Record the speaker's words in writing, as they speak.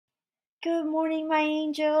Good morning, my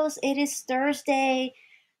angels. It is Thursday.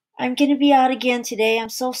 I'm going to be out again today. I'm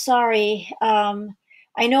so sorry.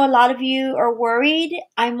 I know a lot of you are worried.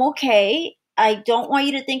 I'm okay. I don't want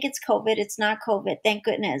you to think it's COVID. It's not COVID, thank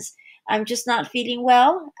goodness. I'm just not feeling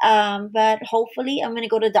well. But hopefully, I'm going to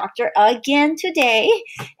go to the doctor again today.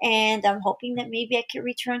 And I'm hoping that maybe I can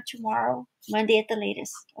return tomorrow, Monday at the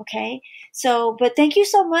latest. Okay. So, but thank you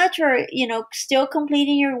so much for, still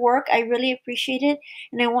completing your work. I really appreciate it.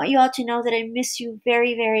 And I want you all to know that I miss you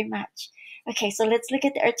very, very much. Okay, so let's look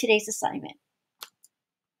at our today's assignment.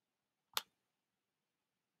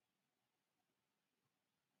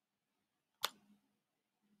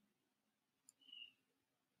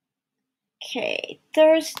 Okay,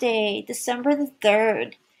 Thursday, December the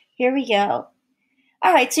 3rd. Here we go.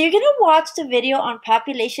 All right, so you're going to watch the video on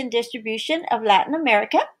population distribution of Latin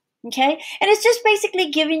America. Okay, and it's just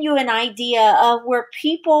basically giving you an idea of where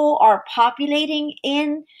people are populating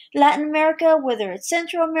in Latin America, whether it's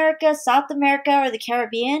Central America, South America, or the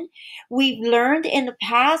Caribbean. We've learned in the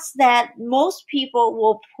past that most people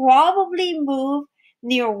will probably move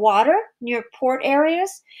near water, near port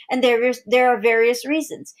areas, and there are various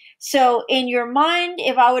reasons. So, in your mind,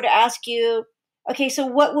 if I were to ask you, okay, so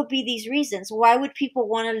what would be these reasons? Why would people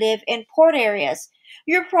want to live in port areas?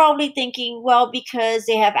 You're probably thinking, well, because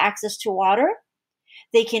they have access to water.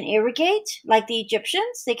 They can irrigate, like the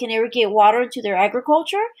Egyptians. They can irrigate water into their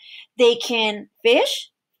agriculture. They can fish,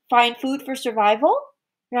 find food for survival,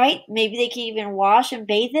 right? Maybe they can even wash and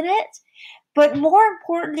bathe in it. But more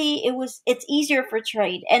importantly, it's easier for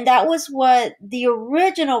trade. And that was what the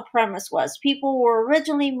original premise was. People were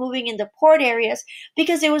originally moving into port areas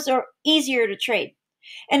because it was easier to trade.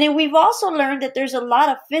 And then we've also learned that there's a lot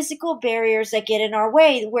of physical barriers that get in our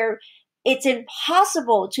way where it's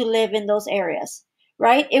impossible to live in those areas,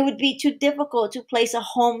 right? It would be too difficult to place a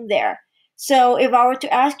home there. So if I were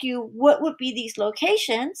to ask you what would be these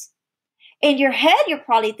locations, in your head you're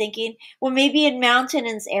probably thinking, well, maybe in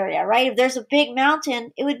mountainous area, right? If there's a big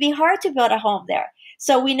mountain, it would be hard to build a home there.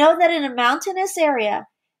 So we know that in a mountainous area,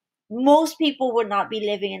 most people would not be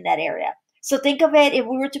living in that area. So think of it, if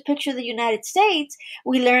we were to picture the United States,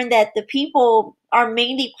 we learned that the people are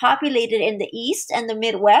mainly populated in the East and the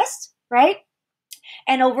Midwest, right?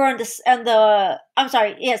 And over I'm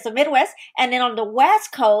sorry, yes, the Midwest, and then on the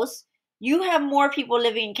West Coast, you have more people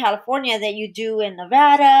living in California than you do in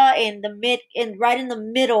Nevada, right in the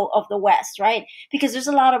middle of the West, right? Because there's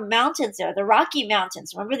a lot of mountains there, the Rocky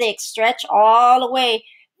Mountains. Remember, they stretch all the way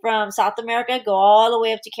from South America, go all the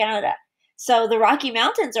way up to Canada. So the Rocky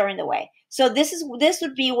Mountains are in the way. So this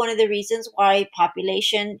would be one of the reasons why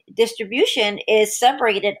population distribution is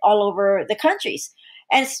separated all over the countries,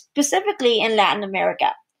 and specifically in Latin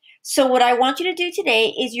America. So what I want you to do today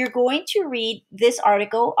is you're going to read this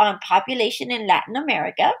article on population in Latin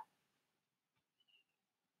America.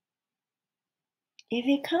 If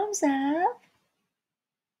it comes up,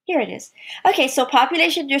 here it is. Okay, so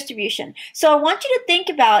population distribution. So I want you to think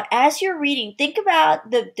about, as you're reading, think about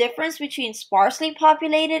the difference between sparsely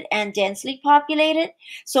populated and densely populated.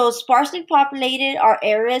 So sparsely populated are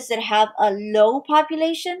areas that have a low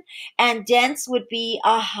population, and dense would be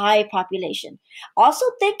a high population. Also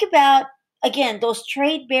think about, again, those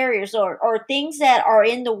trade barriers or things that are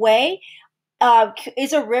in the way.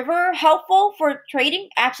 Is a river helpful for trading?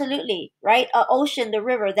 Absolutely, right? Ocean, the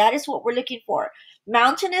river, that is what we're looking for.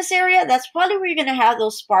 Mountainous area, that's probably where you're going to have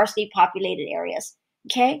those sparsely populated areas.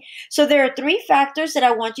 Okay, so there are three factors that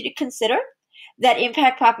I want you to consider that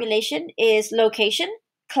impact population: is location,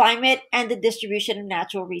 climate, and the distribution of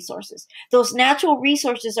natural resources. Those natural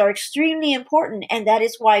resources are extremely important, and that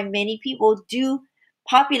is why many people do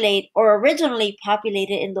populate or originally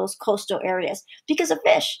populated in those coastal areas because of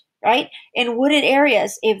fish, right? In wooded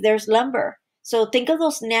areas, if there's lumber. So think of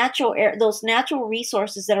those natural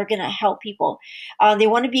resources that are going to help people. They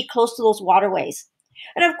want to be close to those waterways.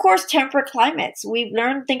 And of course, temperate climates. We've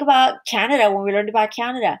learned, think about Canada when we learned about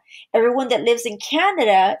Canada. Everyone that lives in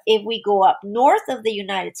Canada, if we go up north of the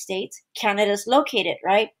United States, Canada's located,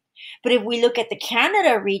 right? But if we look at the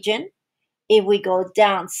Canada region, if we go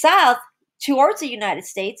down south towards the United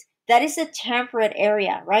States, that is a temperate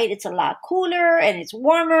area, right? It's a lot cooler and it's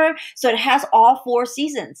warmer, so it has all four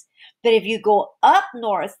seasons. But if you go up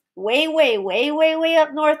north, way, way, way, way, way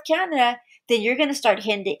up north Canada, then you're going to start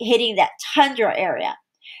hitting that tundra area.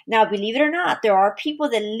 Now, believe it or not, there are people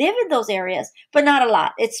that live in those areas, but not a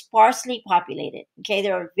lot. It's sparsely populated. Okay,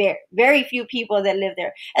 there are very, very few people that live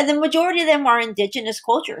there. And the majority of them are indigenous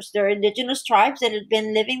cultures. They're indigenous tribes that have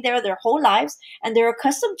been living there their whole lives, and they're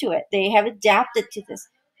accustomed to it. They have adapted to this.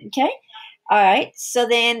 Okay, all right. So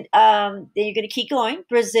then you're going to keep going.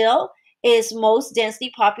 Brazil, is most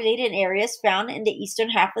densely populated in areas found in the eastern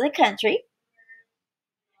half of the country.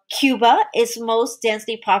 Cuba is most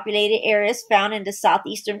densely populated areas found in the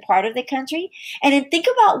southeastern part of the country. And then think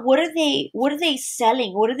about what are they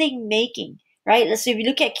selling? What are they making? Right? So if you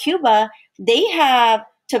look at Cuba, they have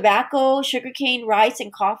tobacco, sugarcane, rice,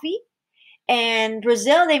 and coffee. And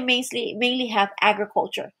Brazil, they mainly have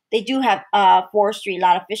agriculture. They do have forestry, a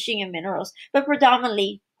lot of fishing and minerals, but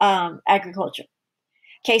predominantly agriculture.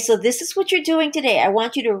 Okay, so this is what you're doing today. I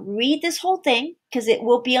want you to read this whole thing because it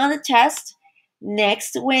will be on the test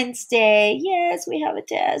next Wednesday. Yes, we have a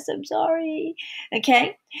test. I'm sorry.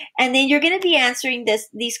 Okay, and then you're going to be answering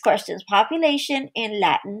these questions. Population in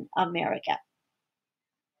Latin America.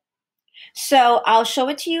 So I'll show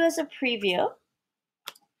it to you as a preview.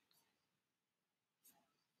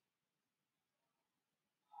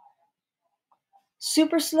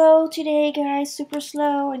 Super slow today, guys. Super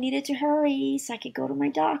slow. I needed to hurry so I could go to my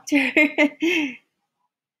doctor.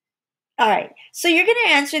 All right. So you're going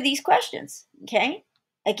to answer these questions. Okay.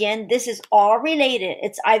 Again, this is all related.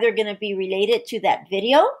 It's either going to be related to that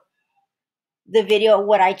video, the video of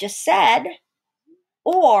what I just said,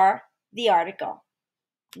 or the article.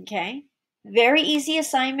 Okay. Very easy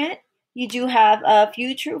assignment. You do have a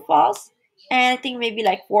few true false, and I think maybe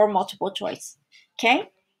like 4 multiple choice. Okay.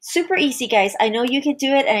 Super easy, guys. I know you can do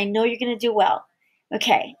it, and I know you're going to do well.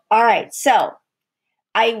 Okay. All right. So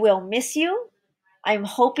I will miss you. I'm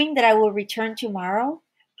hoping that I will return tomorrow.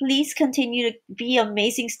 Please continue to be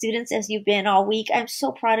amazing students as you've been all week. I'm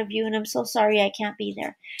so proud of you, and I'm so sorry I can't be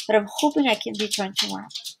there. But I'm hoping I can return tomorrow.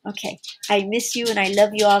 Okay. I miss you, and I love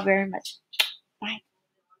you all very much.